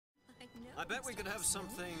I bet we could have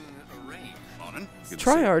something arranged. Morning.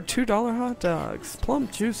 Try our $2 hot dogs.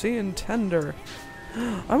 Plump, juicy, and tender.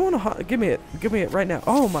 I want a hot... Give me it. Give me it right now.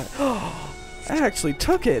 Oh my... I actually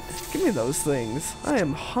took it. Give me those things. I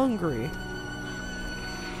am hungry.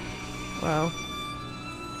 Wow.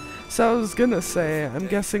 So I was gonna say, I'm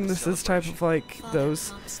guessing this is type of like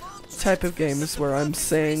those type of games where I'm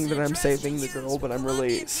saying that I'm saving the girl, but I'm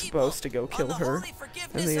really supposed to go kill her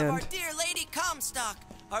in the end.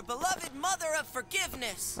 Our beloved mother of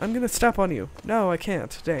forgiveness. I'm gonna step on you. No, I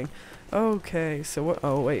can't. Dang. Okay, so what?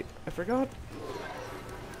 Oh, wait. I forgot.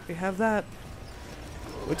 We have that.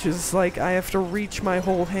 Which is like, I have to reach my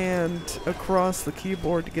whole hand across the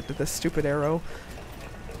keyboard to get to this stupid arrow.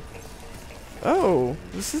 Oh,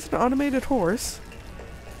 this is an automated horse.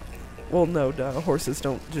 Well, no, duh. Horses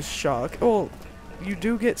don't just shock. Well, you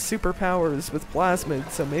do get superpowers with plasmid,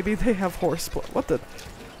 so maybe they have horse what the...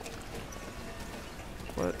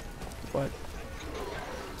 What?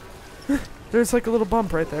 There's like a little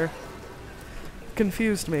bump right there.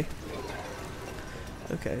 Confused me.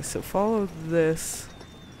 Okay, so follow this.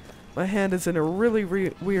 My hand is in a really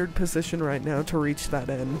weird position right now to reach that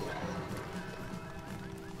end.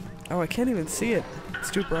 Oh, I can't even see it.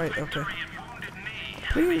 It's too bright. Okay.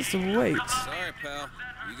 Please wait. Sorry, pal.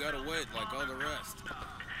 You gotta wait like all the rest.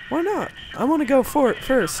 Why not? I want to go for it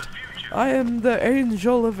first. I am the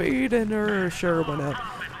Angel of Eden, or sure, why not?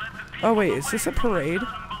 Oh wait, is this a parade?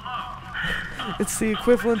 It's the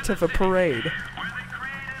equivalent of a parade.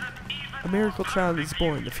 A miracle child is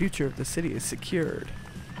born. The future of the city is secured.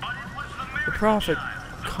 The prophet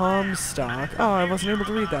Comstock. Oh, I wasn't able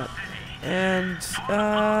to read that. And,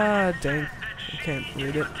 dang. I can't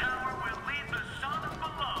read it.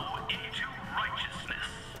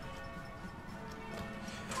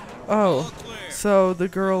 Oh, so the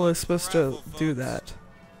girl is supposed to do that.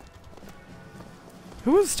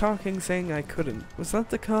 Who was talking saying I couldn't? Was that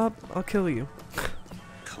the cop? I'll kill you.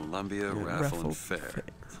 Columbia Raffle and Fair.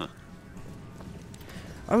 Huh.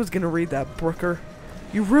 I was gonna read that, Brooker.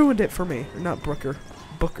 You ruined it for me. Not Brooker.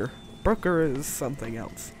 Booker. Brooker is something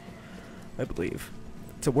else, I believe.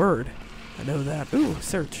 It's a word. I know that. Ooh,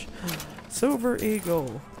 search. Silver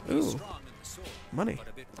Eagle. Ooh. Money. But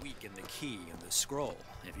a bit weak in the key and the scroll,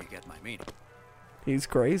 if you get my meaning. He's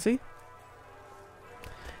crazy.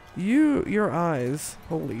 Your eyes.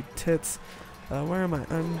 Holy tits. Where am I?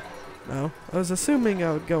 No. I was assuming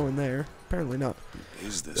I would go in there. Apparently not.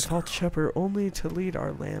 Is this The false shepherd only to lead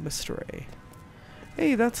our lamb astray.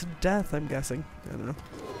 Hey, that's death, I'm guessing. I don't know.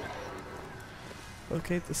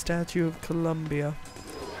 Locate the Statue of Columbia.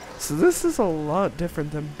 So this is a lot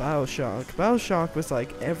different than Bioshock. Bioshock was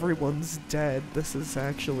like, everyone's dead. This is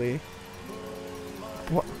actually...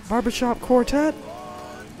 What? Barbershop Quartet?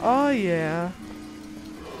 Oh yeah.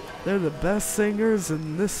 They're the best singers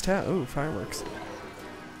in this town. Ooh, fireworks.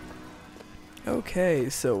 Okay,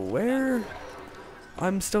 so where...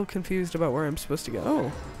 I'm still confused about where I'm supposed to go. Oh.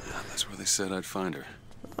 Yeah, that's where they said I'd find her.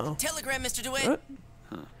 Oh. Telegram, Mr. DeWitt. What?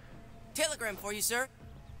 Huh. Telegram for you, sir.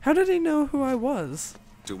 How did he know who I was?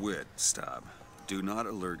 DeWitt, stop. Do not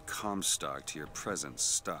alert Comstock to your presence.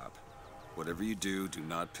 Stop. Whatever you do, do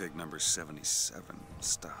not pick number 77.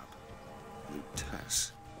 Stop.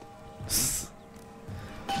 Lutess.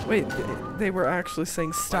 Wait, they were actually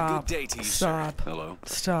saying stop. Good day to you, Stop. sir. Hello?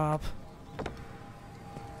 Stop.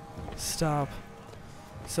 Stop.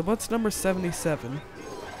 So what's number 77?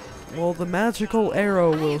 Well, the magical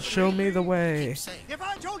arrow will show me the way. If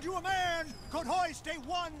I told you a man could hoist a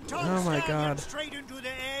 1-ton Oh my stallion God. straight into the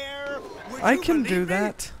air, would I you can believe do me?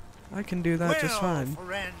 that. I can do that just Well, fine.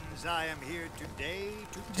 friends, I am here today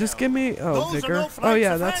to Just tell give me... Oh, those are vigor. no Oh flights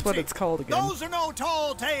yeah, of that's what fancy. it's called again. Those are no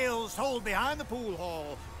tall tales told behind the pool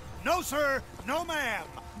hall. No, sir. No, ma'am.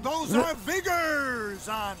 Those are vigors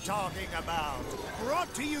I'm talking about.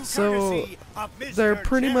 Brought to you So, courtesy of Mr. they're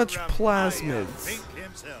pretty much Jeremiah plasmids. Fink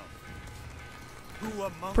himself. Who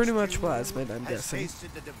amongst Pretty much you plasmid, I'm has guessing.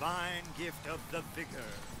 tasted the divine gift of the vigor?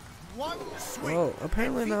 One swing. Well,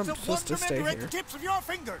 apparently and not feats of supposed to stay wonderment are at here. the tips of your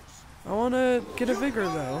fingers. I want to get a vigor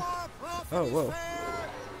though. Oh, whoa.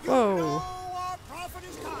 Whoa.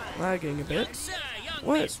 Lagging a bit.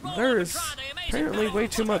 What? There's apparently way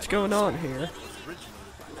too much going on here.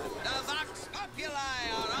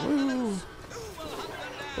 Woo.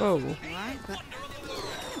 Whoa.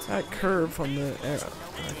 That curve on the arrow.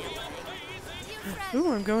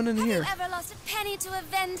 Ooh, I'm going in here. Have you ever lost a penny to a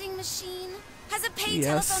vending machine? Has a paid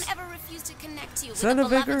Yes. telephone ever refused to connect you Is with that a a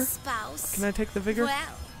beloved vigor? spouse? Can I take the vigor?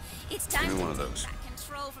 Well, it's time Give me to one of take those. back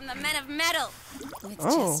control from the men of metal. With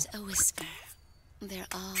Oh. just a whisper. They're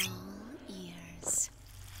all ears.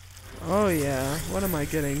 Oh yeah. What am I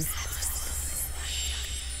getting?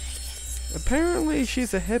 Apparently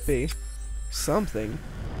she's a hippie. Something.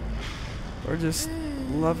 Or just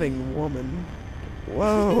loving woman.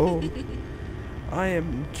 Whoa. I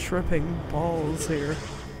am tripping balls here.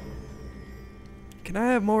 Can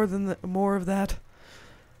I have more of that?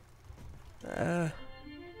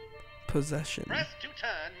 Possession. Press to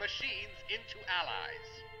turn machines into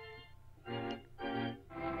allies.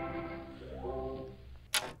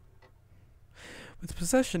 With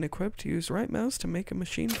possession equipped, use right mouse to make a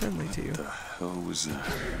machine friendly to you. What the hell was that?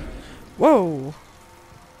 Whoa!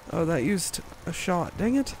 Oh, that used a shot.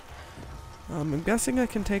 Dang it. I'm guessing I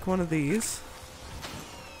can take one of these.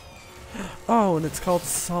 Oh, and it's called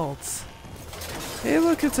salts. Hey,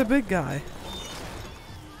 look, it's a big guy.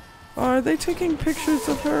 Are they taking pictures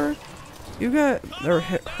of her? You got... or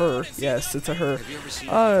her. Yes, it's a her. Have you ever seen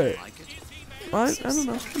anything like it? I don't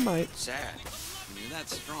know. I might. Sad. When you're that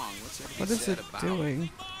strong, what's there to be What is sad it about? doing?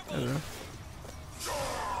 I don't know.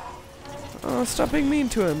 Oh, stop being mean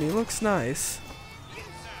to him. He looks nice.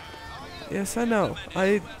 Yes, I know.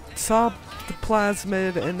 I saw the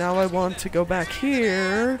plasmid, and now I want to go back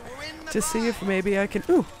here to see if maybe I can...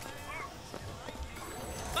 Ooh!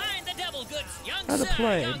 Find the devil goods, young How to sir,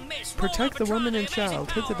 play. young miss. Protect the Roll woman and Patron,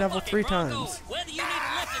 child. Hit the amazing devil power, 3 fucking Bronco. times. Whether you need it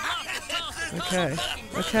lifted, lofted, tossed, or Okay, tossed,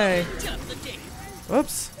 fucking Bronco, okay. just the ticket.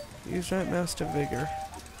 Whoops. Use right mouse to vigor.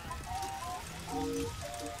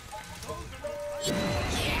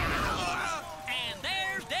 And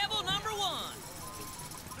there's devil number 1.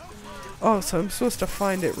 Oh, so I'm supposed to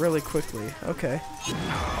find it really quickly. Okay.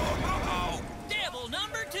 Devil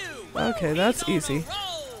number 2. Okay, that's He's on easy. a roll.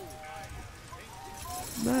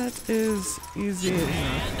 That is easy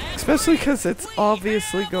enough. Especially because it's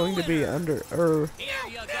obviously going to be under, or Here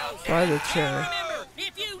you go, sir. by the chair. Remember,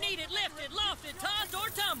 if you need it lifted, lofted, tossed, or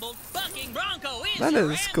tumbled, bucking Bronco is That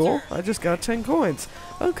your is cool. answer. I just got 10 coins.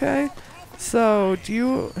 Okay. So, do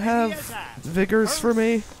you have vigors for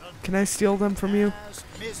me? Can I steal them from you?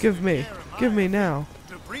 Give me. Give me now.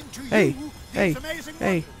 To bring to Hey. you Hey. these amazing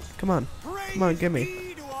Hey. wonders. Come on. Praise Come on, give me.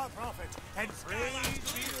 be to our prophet, and praise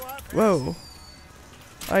be to our prince. Whoa.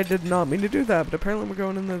 I did not mean to do that, but apparently we're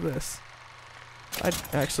going into this. I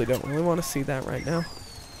actually don't really want to see that right now.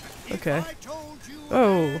 Okay. If I told you a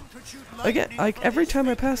Oh. man could shoot Again, lightning like from every his time I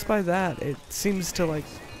finger, pass by that, it seems to like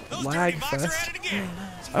lag fest.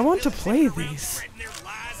 I want to play these.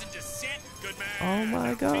 Oh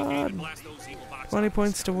my god. 20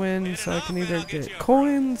 points to win, so I can either get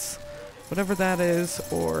coins, whatever that is,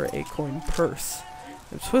 or a coin purse.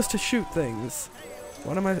 I'm supposed to shoot things.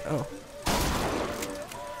 What am I? Oh.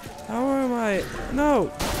 How am I?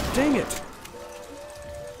 No! Dang it!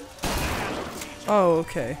 Oh,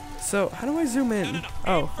 okay. So, how do I zoom in?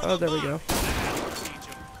 Oh, there we go.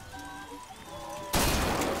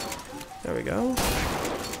 There we go.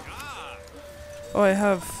 Oh, I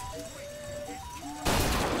have...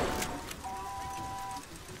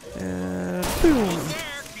 And boom!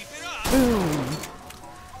 Boom!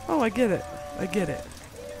 Oh, I get it. I get it.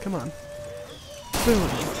 Come on. Boom.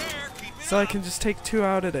 So I can just take 2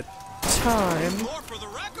 out at a time.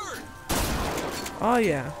 Oh,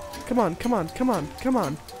 yeah. Come on, come on, come on, come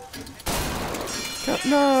on.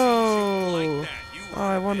 No! Oh,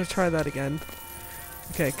 I want to try that again.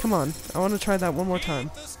 Okay, come on. I want to try that one more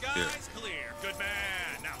time.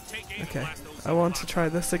 Okay, I want to try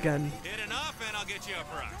this again.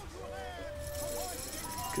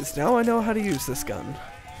 Because now I know how to use this gun.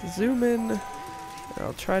 Zoom in. And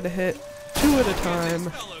I'll try to hit 2 at a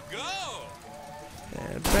time.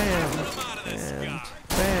 And bam. And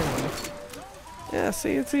bam. Yeah,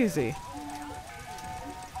 see, it's easy.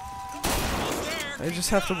 I just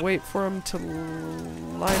have to wait for them to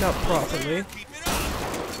line up properly.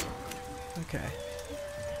 Okay.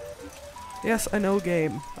 Yes, I know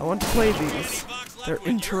game. I want to play these. They're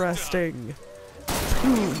interesting.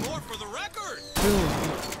 Boom. Boom.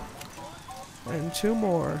 And 2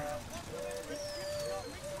 more.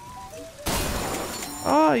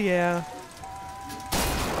 Oh, yeah.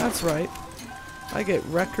 That's right. I get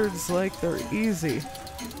records like they're easy.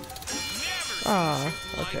 Ah,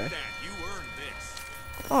 okay.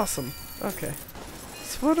 Awesome. Okay.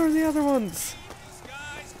 So what are the other ones?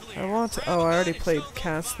 I want to... Oh, I already played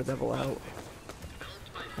Cast the Devil Out.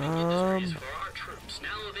 Oh,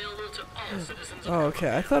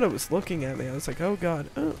 okay. I thought it was looking at me. I was like, oh god.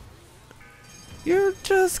 Oh. You're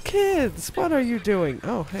just kids! What are you doing?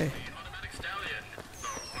 Oh, hey.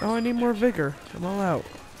 Oh, I need more vigor. I'm all out.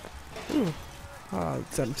 Ooh. Ah,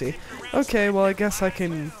 it's empty. Okay, well, I guess I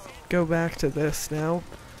can go back to this now.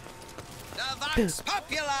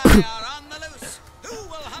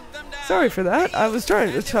 Sorry for that. I was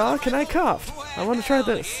trying to talk and I coughed. I want to try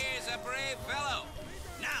this.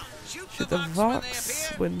 Shoot the Vox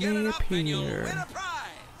when they appear.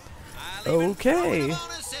 Okay.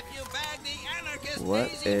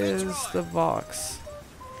 What is the Vox?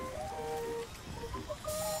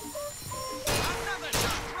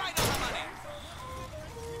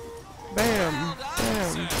 Bam,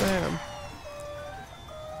 bam, bam.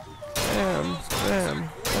 Bam, bam,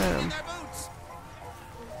 bam.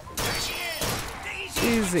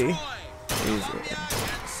 Easy. Easy.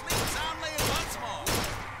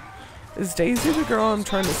 Is Daisy the girl I'm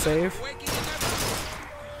trying to save?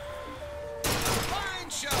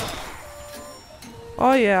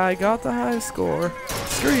 Oh yeah, I got the high score.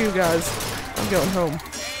 Screw you guys. I'm going home.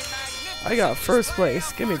 I got first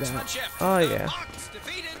place. Give me that. Oh yeah.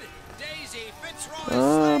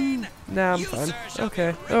 Nah, I'm fine.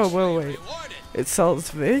 Okay. Oh, well, wait. It sells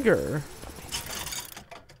vigor.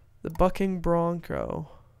 The bucking bronco.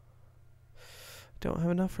 Don't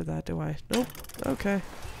have enough for that, do I? Nope. Okay.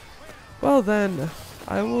 Well then,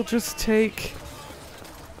 I will just take...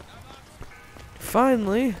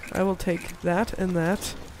 Finally, I will take that and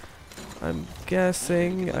that. I'm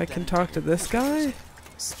guessing I can talk to this guy?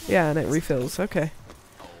 Yeah, and it refills. Okay.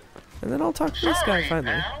 And then I'll talk to this guy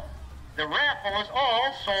finally. Pal. The raffle is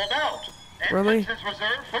all sold out. Really? Entrance is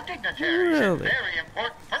reserved for dignitaries and Really? very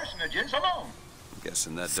important personages alone.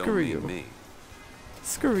 Guessing that Screw don't you. mean me.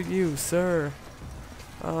 Screw you, sir.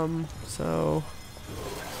 So...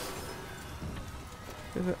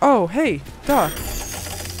 Oh, hey, Doc.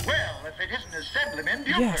 Well, if it isn't Assemblyman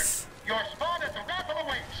Buford, Yes. your spot at the raffle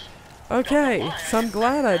awaits. Okay, so I'm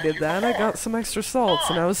glad I did that. I got some extra salts,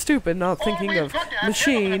 and I was stupid not thinking of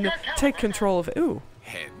machine, take control of... Ooh.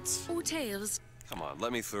 Heads. Or tails. Come on,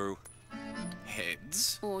 let me through.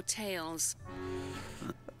 Heads. Or tails.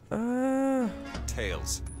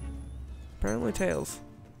 Tails. Apparently tails.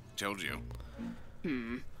 Told you.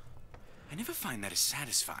 I never find that as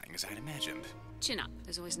satisfying as I'd imagined. Chin up.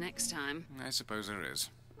 There's always next time. I suppose there is.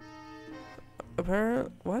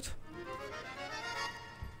 What?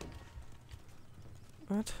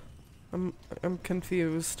 What? I'm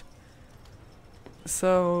confused.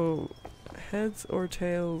 So, heads or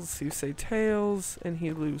tails? You say tails, and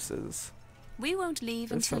he loses. We won't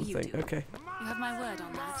leave Or until you something. do. Okay. You have my word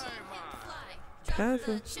on that. Path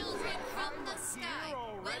of- Children from the sky.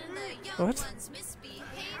 When the young What? ones misbehave,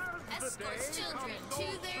 escorts children to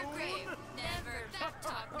their grave. Never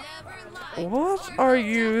backtalk, never lie. What are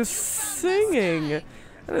you singing?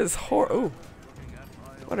 That is Ooh.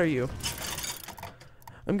 What are you?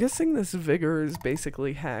 I'm guessing this vigor is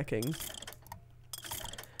basically hacking.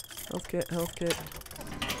 Health kit, health kit.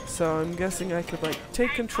 So I'm guessing I could like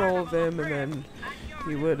take control of him and then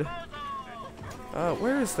he would...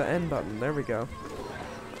 where is the end button? There we go.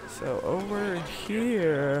 So over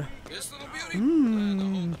here...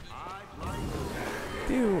 Ew.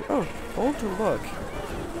 Oh, hold to look.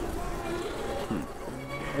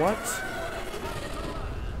 What?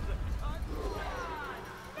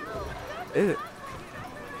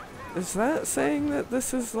 Is that saying that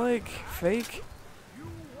this is like fake?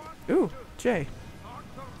 Ooh, Jay.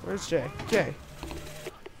 Where's Jay? Jay.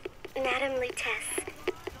 Madam Lutece,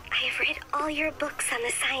 I have read all your books on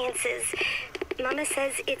the sciences. Mama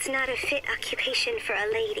says it's not a fit occupation for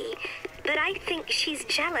a lady, but I think she's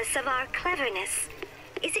jealous of our cleverness.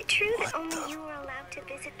 Is it true that only you are allowed to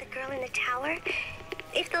visit the girl in the tower?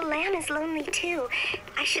 If the lamb is lonely too,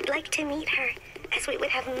 I should like to meet her, as we would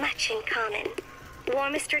have much in common.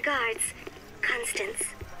 Warmest regards, Constance.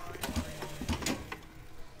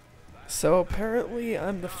 So apparently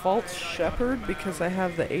I'm the false shepherd because I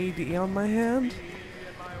have the AD on my hand.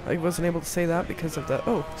 I wasn't able to say that because of the...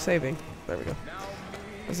 Oh, saving. There we go.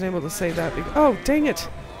 I wasn't able to say that because... Oh, dang it!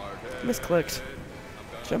 Misclicked.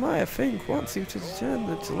 Jemiah Fink wants you to attend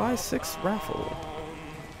the July 6th raffle.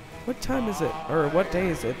 What time is it? Or what day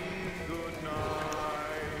is it?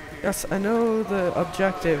 Yes, I know the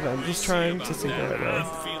objective. I'm just trying to see where I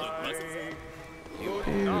go.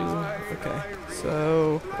 Okay,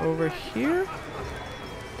 so over here?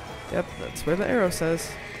 Yep, that's where the arrow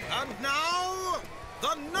says. And now, the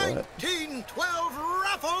 1912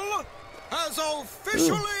 raffle has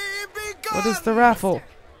officially begun! What is the raffle?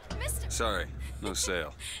 Sorry, no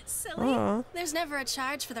sale. Silly. There's never a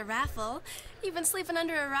charge for the raffle. You've been sleeping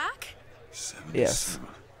under a rock? 77. Yes.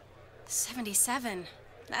 77.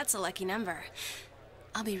 That's a lucky number.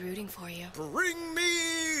 I'll be rooting for you. Bring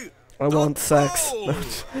me... I want sex.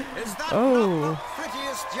 Is that Oh. not the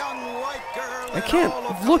prettiest young white girl I in can't all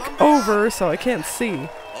of look Columbia? over, so I can't see.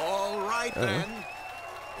 All right then.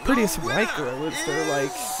 Prettiest The white girl. winner Is there like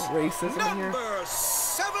is racism in here? Number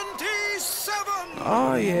 77.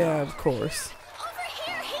 Oh yeah, of course. Over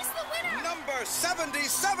here, he's the winner! Number 77.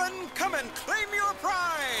 77, come and claim your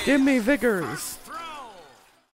prize! Give me vigors.